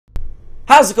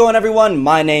How's it going, everyone?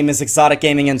 My name is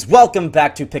ExxotikGaming and welcome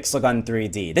back to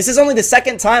PixelGun3D. This is only the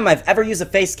second time I've ever used a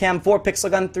face cam for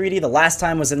PixelGun3D. The last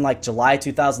time was in like July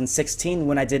 2016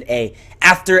 when I did a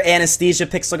after anesthesia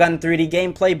PixelGun3D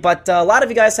gameplay, but a lot of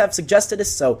you guys have suggested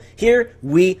this, so here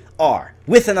we are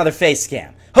with another face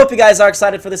cam. Hope you guys are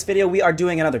excited for this video. We are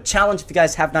doing another challenge. If you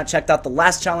guys have not checked out the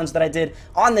last challenge that I did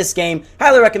on this game,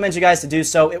 highly recommend you guys to do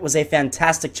so. It was a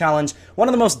fantastic challenge, one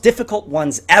of the most difficult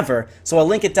ones ever, so I'll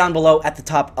link it down below at the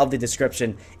top of the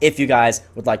description if you guys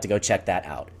would like to go check that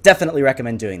out. Definitely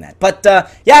recommend doing that. But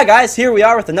yeah, guys, here we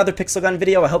are with another Pixel Gun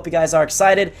video. I hope you guys are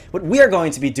excited. What we are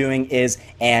going to be doing is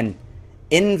an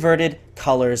inverted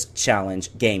colors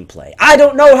challenge gameplay. I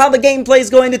don't know how the gameplay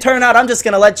is going to turn out. I'm just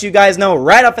going to let you guys know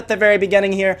right off at the very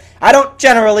beginning here. I don't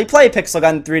generally play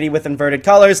PixelGun3D with inverted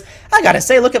colors. I gotta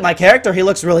say, look at my character. He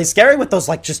looks really scary with those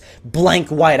like just blank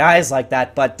white eyes like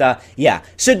that. But yeah,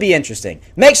 should be interesting.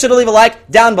 Make sure to leave a like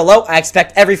down below. I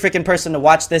expect every freaking person to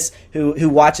watch this who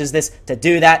watches this to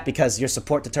do that, because your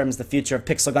support determines the future of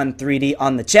PixelGun3D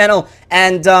on the channel.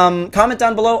 And comment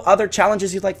down below other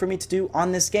challenges you'd like for me to do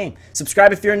on this game.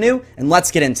 Subscribe if you're new, and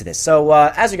let's get into this. So,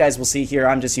 as you guys will see here,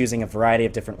 I'm just using a variety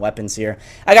of different weapons here.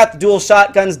 I got the dual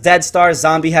shotguns, Dead Star,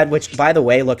 Zombie Head, which, by the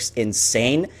way, looks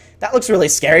insane. That looks really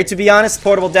scary, to be honest.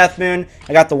 Portable Death Moon.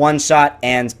 I got the one shot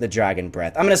and the Dragon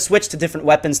Breath. I'm going to switch to different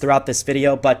weapons throughout this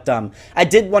video, but I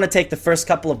did want to take the first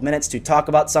couple of minutes to talk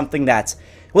about something that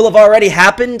will have already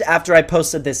happened after I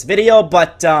posted this video,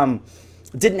 but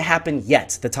didn't happen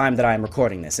yet the time that I am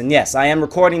recording this. And yes, I am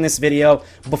recording this video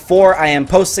before I am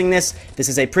posting this. This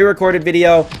is a pre-recorded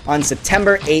video on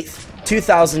September 8th,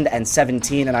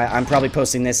 2017, and I'm probably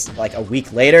posting this like a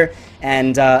week later.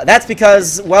 And that's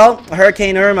because, well,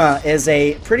 Hurricane Irma is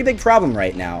a pretty big problem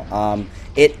right now.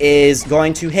 It is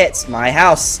going to hit my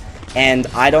house, and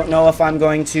I don't know if I'm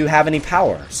going to have any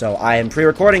power. So I am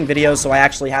pre-recording videos so I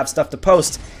actually have stuff to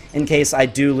post in case I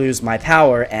do lose my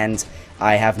power and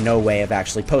I have no way of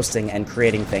actually posting and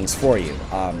creating things for you.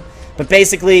 But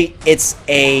basically, it's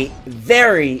a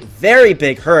very, very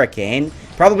big hurricane.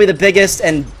 Probably the biggest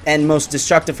and most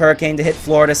destructive hurricane to hit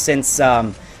Florida since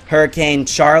Hurricane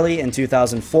Charlie in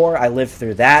 2004. I lived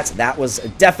through that. That was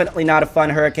definitely not a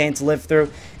fun hurricane to live through.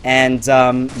 And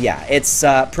yeah, it's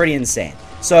pretty insane.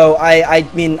 So, I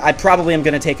mean, I probably am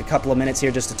going to take a couple of minutes here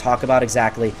just to talk about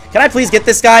exactly... Can I please get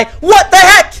this guy? What the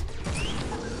heck?!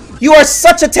 You are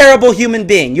such a terrible human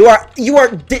being. You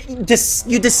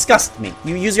disgust me.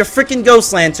 You use your freaking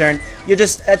ghost lantern. You're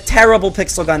just a terrible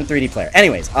PixelGun3D player.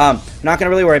 Anyways, I'm not going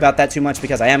to really worry about that too much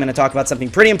because I am going to talk about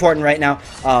something pretty important right now.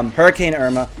 Hurricane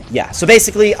Irma. Yeah, so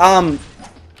basically,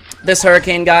 this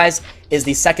hurricane, guys, is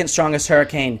the second strongest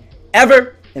hurricane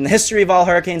ever in the history of all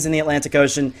hurricanes in the Atlantic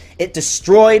Ocean. It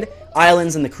destroyed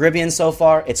islands in the Caribbean so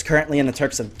far. It's currently in the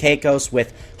Turks and Caicos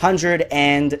with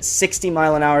 160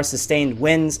 mile an hour sustained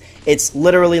winds. It's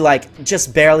literally like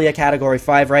just barely a Category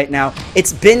 5 right now.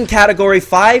 It's been Category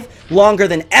 5 longer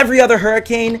than every other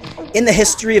hurricane in the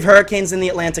history of hurricanes in the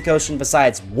Atlantic Ocean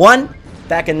besides one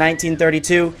back in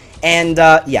 1932. And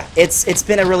yeah, it's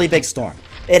been a really big storm.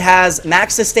 It has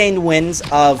max sustained winds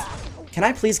of... Can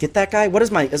I please get that guy? What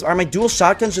is are my dual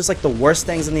shotguns just like the worst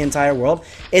things in the entire world?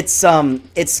 It's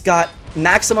got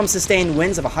maximum sustained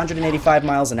winds of 185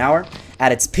 miles an hour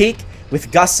at its peak, with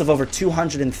gusts of over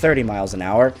 230 miles an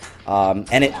hour.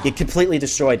 And it completely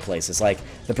destroyed places like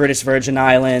the British Virgin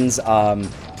Islands,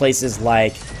 places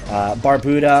like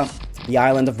Barbuda, the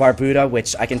island of Barbuda,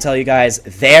 which I can tell you guys,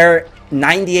 there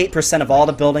 98% of all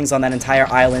the buildings on that entire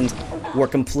island were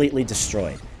completely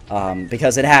destroyed.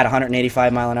 Because it had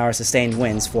 185 mile an hour sustained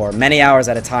winds for many hours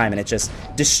at a time, and it just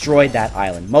destroyed that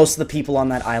island. Most of the people on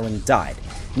that island died.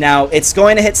 Now, it's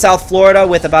going to hit South Florida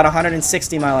with about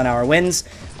 160 mile an hour winds,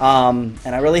 and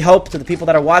I really hope to the people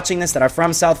that are watching this that are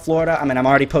from South Florida, I mean, I'm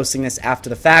already posting this after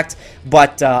the fact,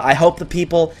 but I hope the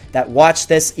people that watch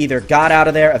this either got out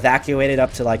of there, evacuated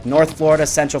up to like North Florida,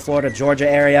 Central Florida, Georgia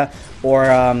area, or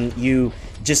you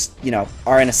just, you know,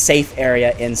 are in a safe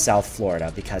area in South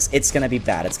Florida, because it's going to be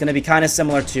bad. It's going to be kind of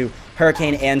similar to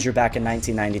Hurricane Andrew back in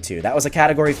 1992. That was a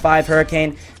Category 5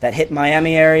 hurricane that hit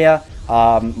Miami area.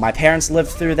 My parents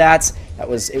lived through that. It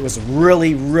was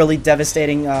really, really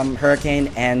devastating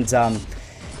hurricane, and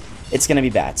it's going to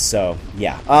be bad. So,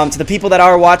 yeah. To the people that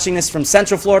are watching this from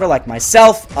Central Florida, like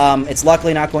myself, it's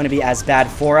luckily not going to be as bad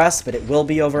for us, but it will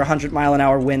be over 100 mile an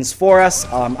hour winds for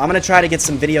us. I'm going to try to get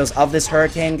some videos of this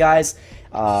hurricane, guys.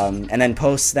 And then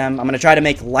post them. I'm going to try to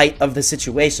make light of the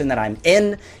situation that I'm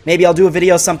in. Maybe I'll do a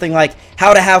video something like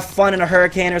how to have fun in a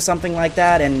hurricane or something like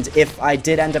that, and if I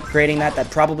did end up creating that,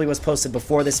 that probably was posted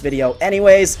before this video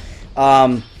anyways.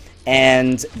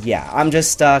 And yeah, I'm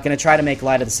just gonna try to make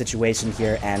light of the situation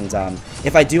here, and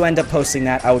if I do end up posting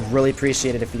that, I would really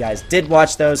appreciate it if you guys did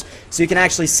watch those, so you can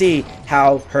actually see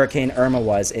how Hurricane Irma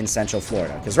was in Central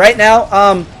Florida. Because right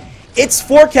now, it's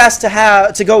forecast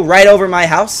to go right over my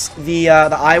house, the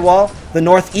eye wall, the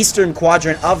northeastern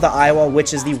quadrant of the eye wall,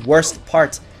 which is the worst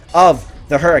part of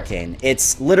the hurricane.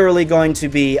 It's literally going to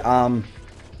be,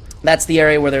 that's the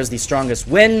area where there's the strongest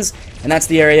winds, and that's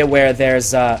the area where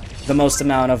there's the most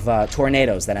amount of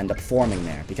tornadoes that end up forming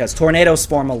there. Because tornadoes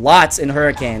form a lot in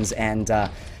hurricanes, and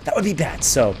that would be bad.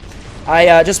 So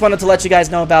I just wanted to let you guys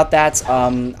know about that.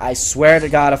 I swear to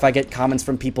God, if I get comments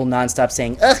from people nonstop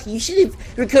saying, ugh, you should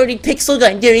have recorded Pixel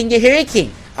Gun during the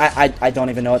hurricane, I don't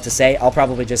even know what to say. I'll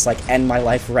probably just, like, end my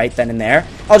life right then and there.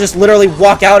 I'll just literally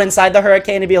walk out inside the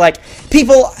hurricane and be like,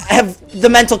 people have the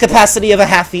mental capacity of a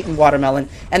half-eaten watermelon,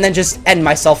 and then just end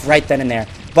myself right then and there.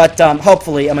 But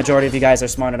hopefully a majority of you guys are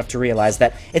smart enough to realize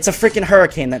that it's a freaking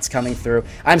hurricane that's coming through.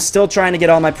 I'm still trying to get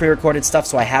all my pre-recorded stuff,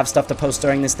 so I have stuff to post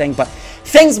during this thing, but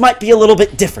things might be a little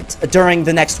bit different during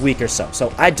the next week or so.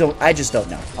 So I just don't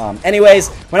know. Anyways,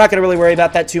 we're not gonna really worry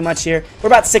about that too much here. We're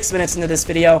about 6 minutes into this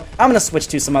video. I'm gonna switch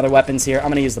to some other weapons here. I'm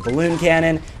gonna use the balloon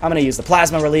cannon. I'm gonna use the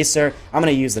plasma releaser. I'm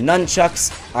gonna use the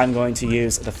nunchucks. I'm going to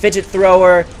use the fidget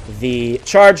thrower, the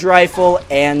charge rifle,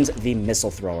 and the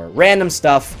missile thrower. Random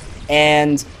stuff.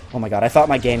 And, oh my god, I thought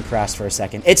my game crashed for a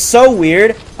second. It's so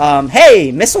weird.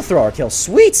 Hey, missile thrower kill.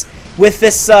 Sweet. With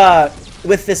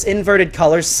this inverted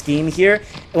color scheme here,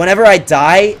 whenever I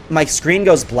die, my screen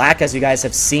goes black, as you guys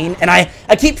have seen. And I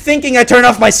keep thinking I turned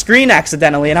off my screen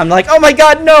accidentally, and I'm like, oh my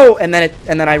god, no! And then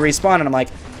I respawn, and I'm like,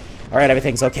 alright,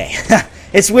 everything's okay.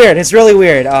 It's weird. It's really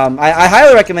weird. I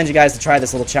highly recommend you guys to try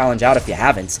this little challenge out if you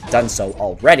haven't done so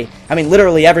already. I mean,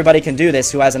 literally everybody can do this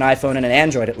who has an iPhone and an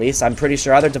Android at least. I'm pretty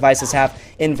sure other devices have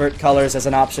invert colors as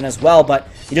an option as well, but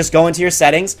you just go into your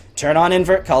settings, turn on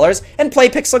invert colors, and play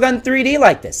Pixel Gun 3D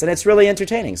like this, and it's really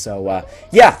entertaining. So,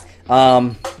 yeah.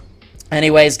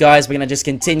 Anyways, guys, we're gonna just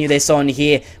continue this on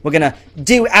here. We're gonna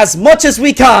do as much as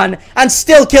we can and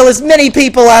still kill as many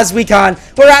people as we can.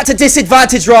 We're at a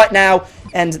disadvantage right now.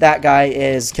 And that guy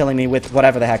is killing me with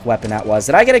whatever the heck weapon that was.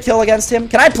 Did I get a kill against him?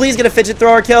 Can I please get a fidget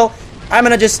thrower kill? I'm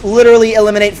gonna just literally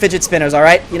eliminate fidget spinners,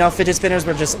 alright? You know, fidget spinners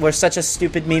were such a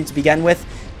stupid meme to begin with.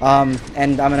 And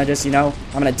I'm gonna just, you know,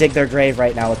 I'm gonna dig their grave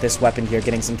right now with this weapon here,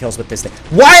 getting some kills with this thing.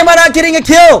 Why am I not getting a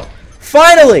kill?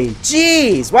 Finally!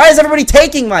 Jeez! Why is everybody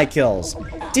taking my kills?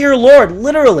 Dear Lord,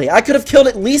 literally, I could have killed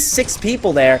at least 6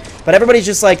 people there, but everybody's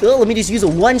just like, oh, let me just use a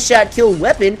one-shot kill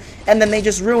weapon, and then they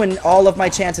just ruin all of my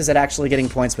chances at actually getting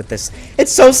points with this.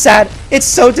 It's so sad. It's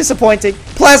so disappointing.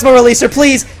 Plasma Releaser,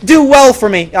 please, do well for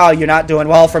me. Oh, you're not doing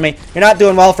well for me. You're not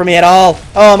doing well for me at all.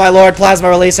 Oh, my Lord, Plasma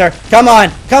Releaser. Come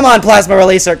on. Come on, Plasma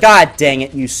Releaser. God dang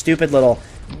it, you stupid little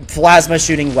plasma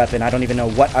shooting weapon. I don't even know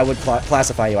what I would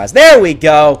classify you as. There we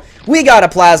go. We got a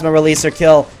plasma releaser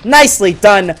kill. Nicely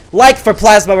done. Like for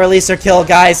plasma releaser kill,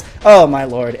 guys. Oh my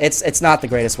lord. It's not the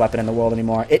greatest weapon in the world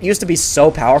anymore. It used to be so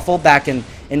powerful back in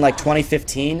like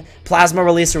 2015. Plasma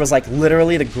releaser was like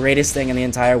literally the greatest thing in the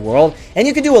entire world. And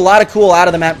you could do a lot of cool out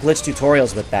of the map glitch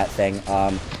tutorials with that thing.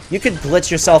 You could glitch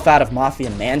yourself out of Mafia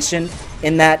Mansion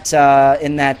in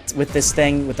that with this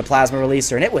thing with the plasma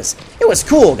releaser, and it was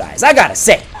cool, guys. I gotta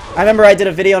say. I remember I did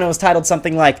a video and it was titled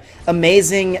something like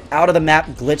amazing out of the map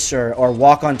glitch or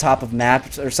walk on top of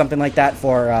maps or something like that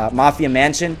for Mafia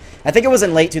Mansion. I think it was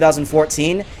in late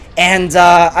 2014, and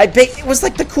it was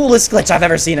like the coolest glitch I've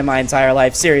ever seen in my entire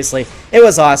life. Seriously, it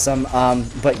was awesome.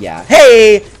 But yeah,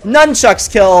 hey,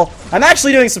 nunchucks kill. I'm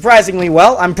actually doing surprisingly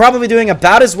well. I'm probably doing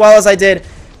about as well as I did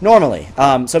normally.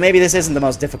 So maybe this isn't the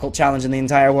most difficult challenge in the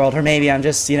entire world, or maybe I'm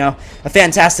just, you know, a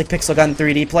fantastic Pixel Gun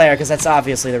 3D player, because that's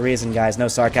obviously the reason, guys. No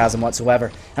sarcasm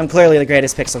whatsoever. I'm clearly the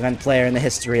greatest Pixel Gun player in the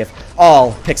history of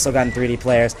all Pixel Gun 3D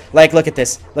players. Like, look at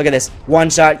this. Look at this.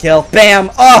 One-shot kill. Bam!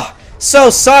 Oh!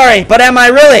 So sorry, but am I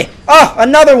really? Oh,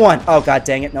 another one! Oh, god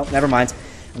dang it. Nope, never mind.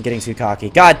 I'm getting too cocky.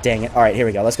 God dang it. Alright, here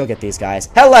we go. Let's go get these guys.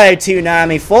 Hello,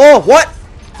 Toonami4. What?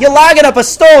 You're lagging up a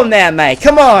storm there, mate.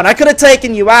 Come on, I could have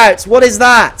taken you out. What is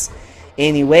that?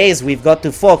 Anyways, we've got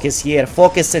to focus here.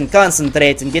 Focus and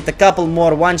concentrate and get a couple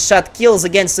more one-shot kills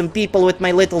against some people with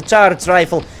my little charge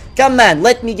rifle. Come on,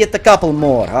 let me get a couple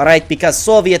more, alright? Because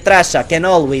Soviet Russia can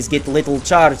always get little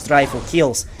charged rifle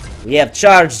kills. We have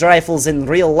charged rifles in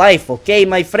real life, okay,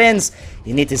 my friends?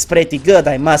 And it is pretty good,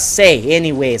 I must say.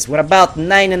 Anyways, we're about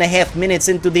 9.5 minutes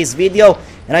into this video,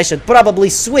 and I should probably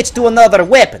switch to another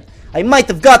weapon. I might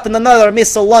have gotten another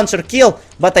missile launcher kill,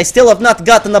 but I still have not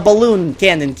gotten a balloon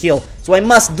cannon kill. So I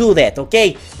must do that,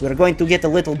 okay? We're going to get a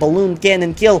little balloon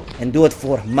cannon kill and do it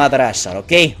for Mother Russia,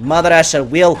 okay? Mother Russia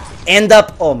will end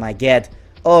up... Oh my god.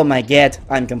 Oh my god,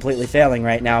 I'm completely failing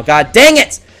right now. God dang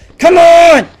it! Come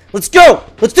on! Let's go!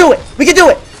 Let's do it! We can do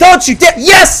it! Don't you dare!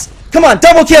 Yes! Come on,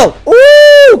 double kill!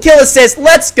 Ooh! Kill assist!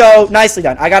 Let's go! Nicely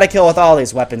done. I got a kill with all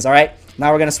these weapons, alright?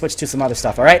 Now we're gonna switch to some other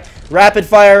stuff, alright? Rapid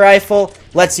fire rifle.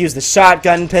 Let's use the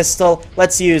shotgun pistol.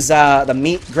 Let's use the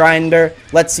meat grinder.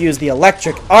 Let's use the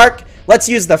electric arc. Let's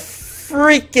use the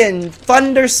freaking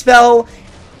thunder spell.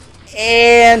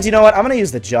 And you know what? I'm going to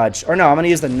use the judge. Or no, I'm going to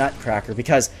use the nutcracker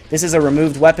because this is a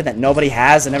removed weapon that nobody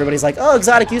has and everybody's like, oh,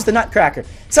 Exotic, use the nutcracker.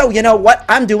 So you know what?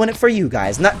 I'm doing it for you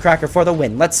guys. Nutcracker for the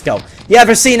win. Let's go. You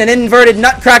ever seen an inverted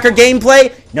nutcracker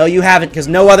gameplay? No, you haven't because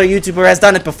no other YouTuber has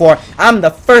done it before. I'm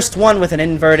the first one with an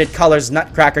inverted colors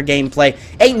nutcracker gameplay.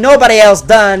 Ain't nobody else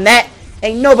done that.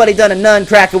 Ain't nobody done a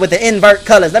nutcracker with the invert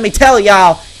colors. Let me tell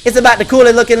y'all. It's about the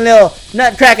coolest looking little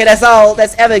nutcracker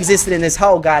that's ever existed in this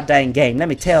whole goddamn game. Let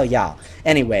me tell y'all.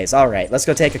 Anyways, alright. Let's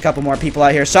go take a couple more people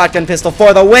out here. Shotgun pistol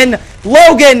for the win.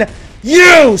 Logan,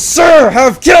 you, sir,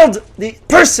 have killed the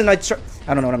person I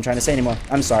don't know what I'm trying to say anymore.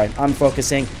 I'm sorry. I'm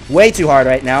focusing way too hard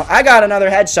right now. I got another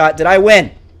headshot. Did I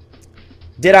win?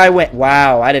 Did I win?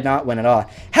 Wow, I did not win at all.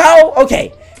 How?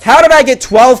 Okay. How did I get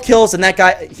 12 kills and that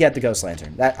guy, he had the ghost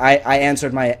lantern? I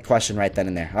answered my question right then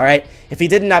and there, alright? If he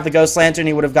didn't have the ghost lantern,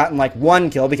 he would have gotten like 1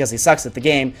 kill because he sucks at the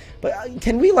game. But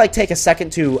can we like take a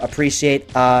second to appreciate,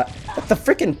 the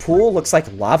freaking pool looks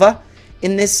like lava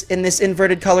in this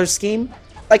inverted color scheme?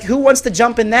 Like, who wants to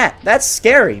jump in that? That's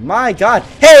scary. My god.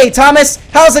 Hey, Thomas!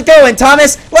 How's it going,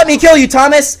 Thomas? Let me kill you,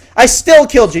 Thomas! I still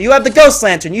killed you. You have the ghost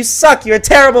lantern. You suck. You're a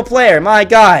terrible player. My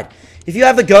god. If you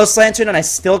have the ghost lantern and I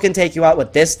still can take you out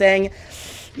with this thing,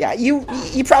 yeah, you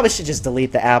probably should just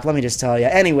delete the app, let me just tell you.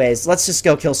 Anyways, let's just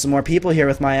go kill some more people here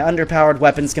with my underpowered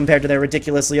weapons compared to their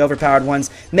ridiculously overpowered ones,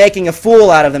 making a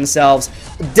fool out of themselves.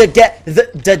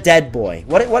 The dead boy.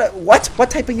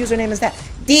 What type of username is that?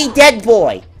 The dead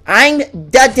boy. I'm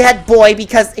the dead boy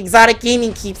because Exotic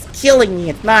Gaming keeps killing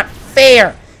me. It's not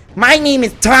fair. My name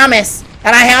is Thomas.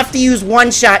 And I have to use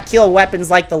one-shot kill weapons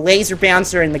like the laser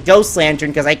bouncer and the ghost lantern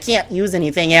because I can't use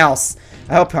anything else.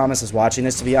 I hope Thomas is watching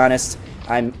this, to be honest.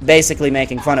 I'm basically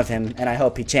making fun of him, and I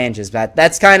hope he changes. But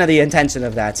that's kind of the intention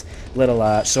of that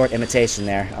little short imitation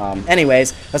there.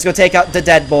 Anyways, let's go take out the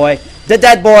dead boy. The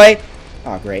dead boy!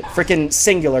 Oh, great. Freaking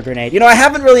singular grenade. You know, I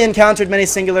haven't really encountered many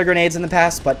singular grenades in the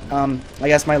past, but I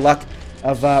guess my luck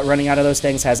of running out of those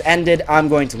things has ended. I'm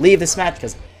going to leave this match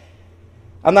because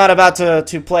I'm not about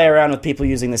to play around with people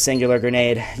using the singular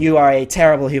grenade. You are a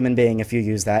terrible human being if you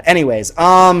use that. Anyways,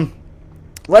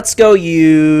 let's go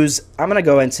use, I'm going to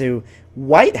go into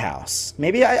White House.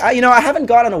 Maybe, you know, I haven't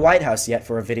gone on a White House yet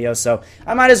for a video, so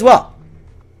I might as well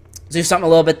do something a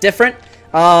little bit different,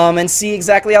 and see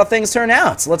exactly how things turn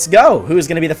out. So let's go. Who's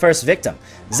going to be the first victim?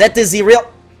 That is the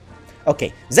real,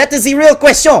 okay, that is the real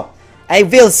question. I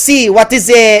will see what is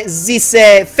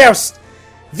this first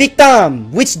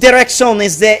victim. Which direction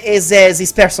is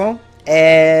this person?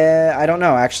 I don't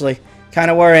know, actually. Kind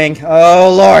of worrying.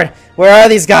 Oh, Lord. Where are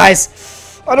these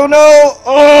guys? I don't know.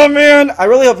 Oh, man. I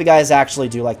really hope you guys actually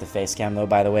do like the face cam, though,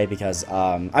 by the way, because,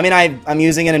 I mean, I'm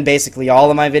using it in basically all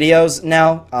of my videos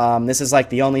now. This is, like,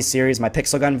 the only series, my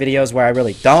Pixel Gun videos, where I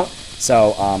really don't.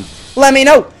 So, let me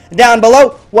know down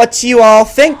below what you all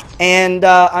think, and,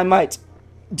 I might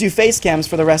do face cams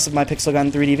for the rest of my Pixel Gun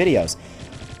 3D videos.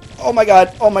 Oh my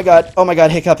god, oh my god, oh my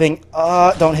god, hiccuping.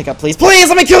 Don't hiccup, please. Please,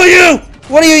 let me kill you!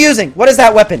 What are you using? What is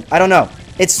that weapon? I don't know.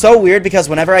 It's so weird because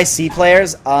whenever I see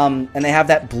players, and they have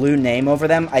that blue name over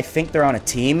them, I think they're on a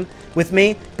team with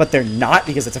me, but they're not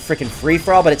because it's a freaking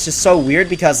free-for-all, but it's just so weird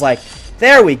because, like,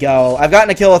 there we go. I've gotten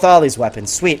a kill with all these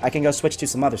weapons. Sweet, I can go switch to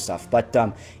some other stuff. But,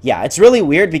 yeah, it's really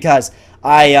weird because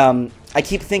I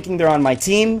keep thinking they're on my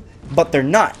team, but they're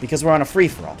not because we're on a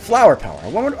free-for-all. Flower power. I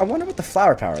wonder what the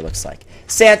flower power looks like.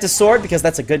 Santa sword because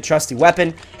that's a good trusty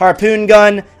weapon. Harpoon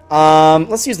gun.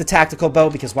 Let's use the tactical bow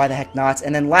because why the heck not?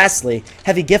 And then lastly,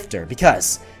 heavy gifter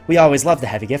because we always love the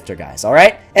heavy gifter guys. All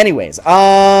right. Anyways,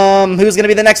 who's gonna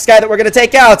be the next guy that we're gonna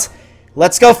take out?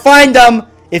 Let's go find him.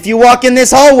 If you walk in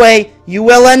this hallway, you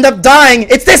will end up dying.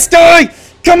 It's this guy.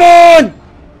 Come on.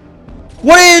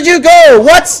 Where did you go?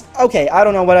 What? Okay, I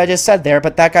don't know what I just said there,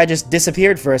 but that guy just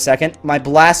disappeared for a second. My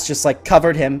blast just, like,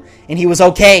 covered him, and he was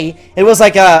okay. It was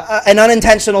like an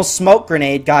unintentional smoke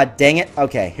grenade. God dang it.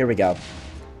 Okay, here we go.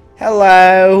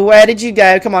 Hello, where did you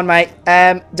go? Come on, mate.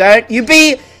 Don't you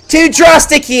be too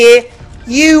drastic here.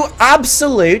 You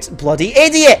absolute bloody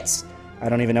idiots. I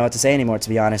don't even know what to say anymore, to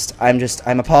be honest.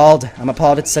 I'm appalled. I'm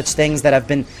appalled at such things that have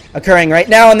been occurring right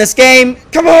now in this game.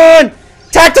 Come on!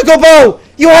 Tactical bow!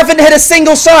 You haven't hit a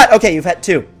single shot! Okay, you've hit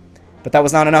 2. But that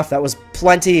was not enough. That was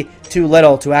plenty too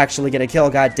little to actually get a kill.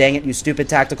 God dang it, you stupid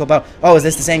tactical bow. Oh, is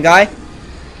this the same guy?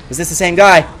 Is this the same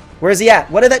guy? Where is he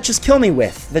at? What did that just kill me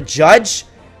with? The judge?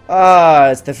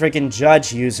 It's the freaking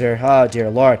judge user. Oh, dear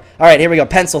Lord. Alright, here we go.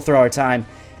 Pencil thrower time.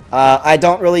 I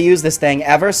don't really use this thing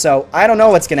ever, so I don't know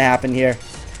what's gonna happen here.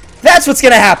 That's what's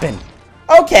gonna happen!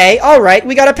 Okay, alright,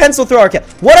 we got a pencil thrower kill.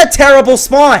 What a terrible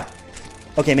spawn!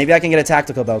 Okay, maybe I can get a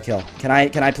tactical bow kill. Can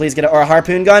I please get or a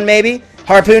harpoon gun, maybe?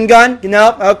 Harpoon gun?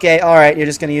 Nope. Okay, alright, you're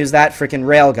just gonna use that freaking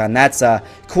rail gun. That's a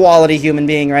quality human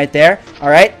being right there.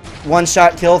 Alright,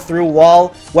 one-shot kill through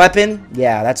wall weapon.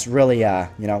 Yeah, that's really,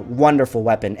 you know, wonderful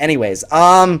weapon. Anyways,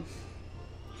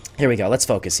 here we go. Let's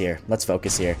focus here. Let's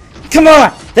focus here. Come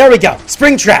on! There we go.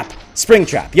 Spring trap. Spring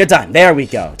trap. You're done. There we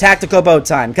go. Tactical bow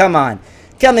time. Come on.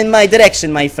 Come in my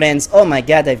direction, my friends. Oh my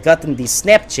god, I've gotten the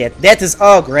Snapchat. That is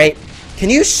all great. Can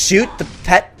you shoot the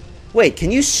pet? Wait, can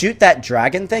you shoot that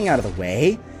dragon thing out of the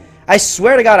way? I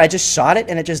swear to god, I just shot it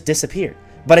and it just disappeared.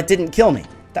 But it didn't kill me.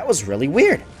 That was really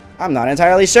weird. I'm not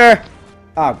entirely sure.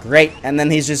 Oh, great. And then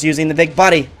he's just using the big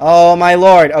buddy. Oh, my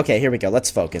lord. Okay, here we go.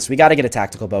 Let's focus. We gotta get a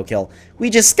tactical bow kill. We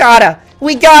gotta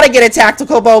get a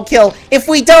tactical bow kill. If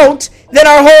we don't, then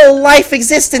our whole life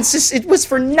existence, it was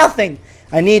for nothing.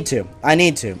 I need to.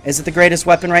 Is it the greatest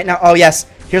weapon right now? Oh, yes.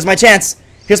 Here's my chance.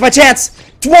 Here's my chance.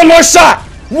 One more shot.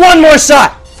 One more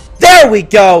shot. There we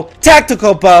go.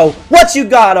 Tactical bow. What you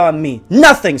got on me?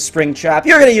 Nothing, Springtrap.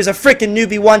 You're gonna use a freaking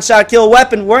newbie one-shot kill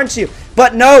weapon, weren't you?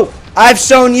 But no, I've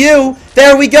shown you.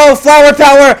 There we go. Flower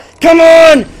power. Come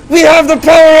on. We have the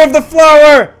power of the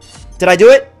flower. Did I do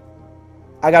it?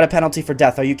 I got a penalty for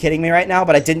death. Are you kidding me right now?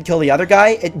 But I didn't kill the other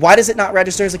guy? Why does it not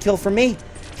register as a kill for me?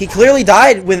 He clearly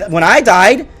died when I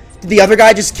died. Did the other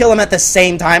guy just kill him at the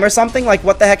same time or something? Like,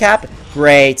 what the heck happened?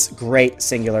 Great, great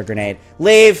singular grenade.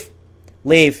 Leave.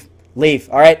 Leave. Leave.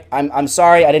 Alright, I'm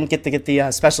sorry I didn't get to get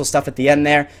the special stuff at the end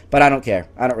there, but I don't care.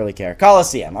 I don't really care.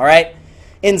 Coliseum, alright?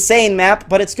 Insane map,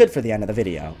 but it's good for the end of the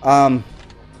video.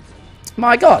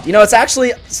 My god, you know, it's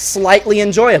actually slightly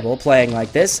enjoyable playing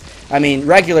like this. I mean,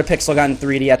 regular Pixel Gun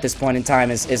 3D at this point in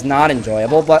time is not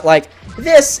enjoyable, but, like,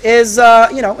 this is,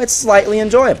 you know, it's slightly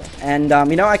enjoyable. And,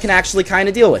 you know, I can actually kind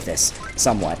of deal with this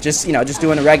somewhat. Just, you know, just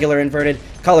doing a regular inverted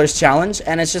colors challenge,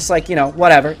 and it's just like, you know,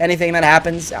 whatever. Anything that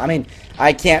happens, I mean,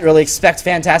 I can't really expect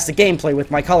fantastic gameplay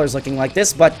with my colors looking like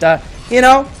this, but, you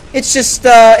know, it's just,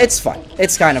 it's fun.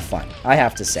 It's kind of fun, I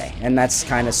have to say. And that's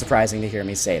kind of surprising to hear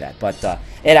me say that, but,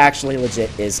 it actually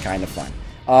legit is kind of fun.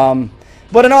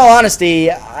 But in all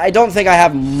honesty, I don't think I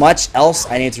have much else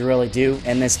I need to really do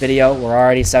in this video. We're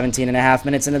already 17.5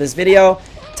 minutes into this video.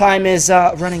 Time is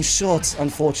running short,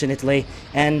 unfortunately.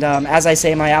 And as I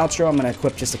say in my outro, I'm going to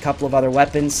equip just a couple of other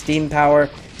weapons. Steam Power,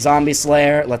 Zombie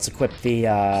Slayer. Let's equip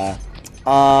the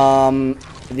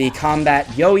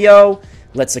Combat Yo-Yo.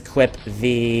 Let's equip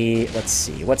the, let's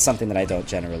see, what's something that I don't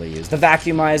generally use? The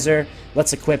Vacuumizer.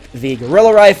 Let's equip the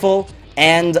Gorilla Rifle.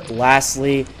 And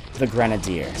lastly, the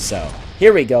Grenadier. So,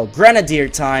 here we go. Grenadier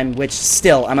time, which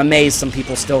still, I'm amazed some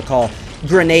people still call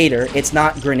Grenader. It's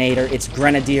not Grenader, it's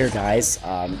Grenadier, guys.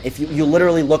 If you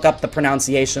literally look up the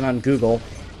pronunciation on Google,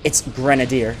 it's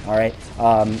Grenadier, alright?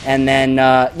 And then,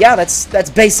 yeah, that's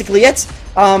basically it.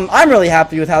 I'm really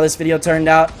happy with how this video turned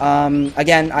out.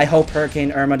 Again, I hope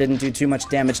Hurricane Irma didn't do too much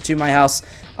damage to my house.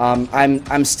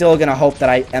 I'm still gonna hope that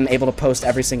I am able to post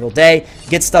every single day,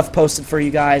 get stuff posted for you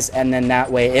guys, and then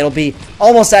that way it'll be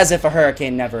almost as if a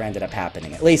hurricane never ended up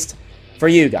happening, at least for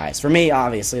you guys. For me,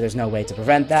 obviously, there's no way to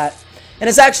prevent that. And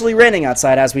it's actually raining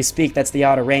outside as we speak. That's the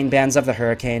outer rain bands of the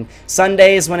hurricane.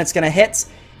 Sunday is when it's gonna hit.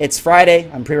 It's Friday.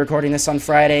 I'm pre-recording this on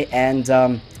Friday, and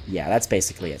yeah, that's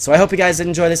basically it. So I hope you guys did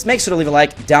enjoy this. Make sure to leave a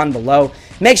like down below.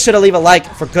 Make sure to leave a like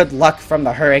for good luck from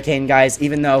the hurricane, guys.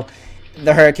 Even though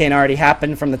the hurricane already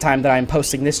happened from the time that I'm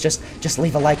posting this, just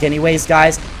leave a like anyways,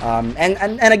 guys.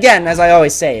 And again, as I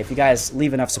always say, if you guys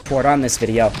leave enough support on this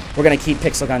video, we're gonna keep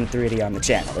Pixel Gun 3D on the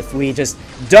channel. If we just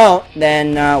don't,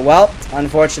 then well,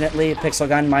 unfortunately, Pixel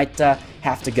Gun might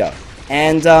have to go.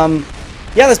 And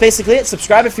yeah, that's basically it.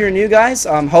 Subscribe if you're new, guys.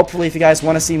 Hopefully, if you guys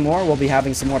want to see more, we'll be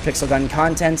having some more Pixel Gun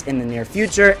content in the near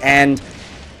future. And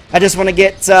I just want to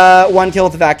get one kill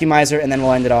with the Vacuumizer, and then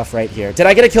we'll end it off right here. Did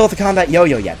I get a kill with the Combat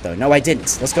Yo-Yo yet, though? No, I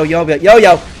didn't. Let's go Yo-Yo.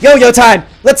 Yo-Yo. Yo-Yo time.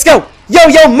 Let's go.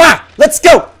 Yo-Yo ma. Let's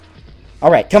go.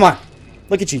 All right, come on.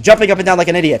 Look at you, jumping up and down like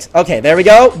an idiot. Okay, there we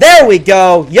go. There we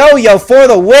go. Yo-Yo for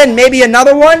the win. Maybe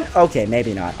another one? Okay,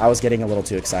 maybe not. I was getting a little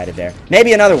too excited there.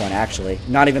 Maybe another one, actually.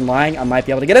 Not even lying. I might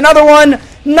be able to get another one.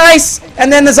 Nice.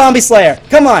 And then the Zombie Slayer.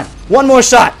 Come on. One more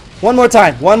shot. One more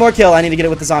time. One more kill. I need to get it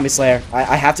with the Zombie Slayer.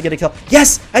 I have to get a kill.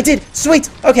 Yes, I did. Sweet.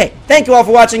 Okay, thank you all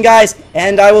for watching, guys.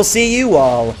 And I will see you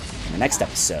all in the next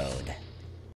episode.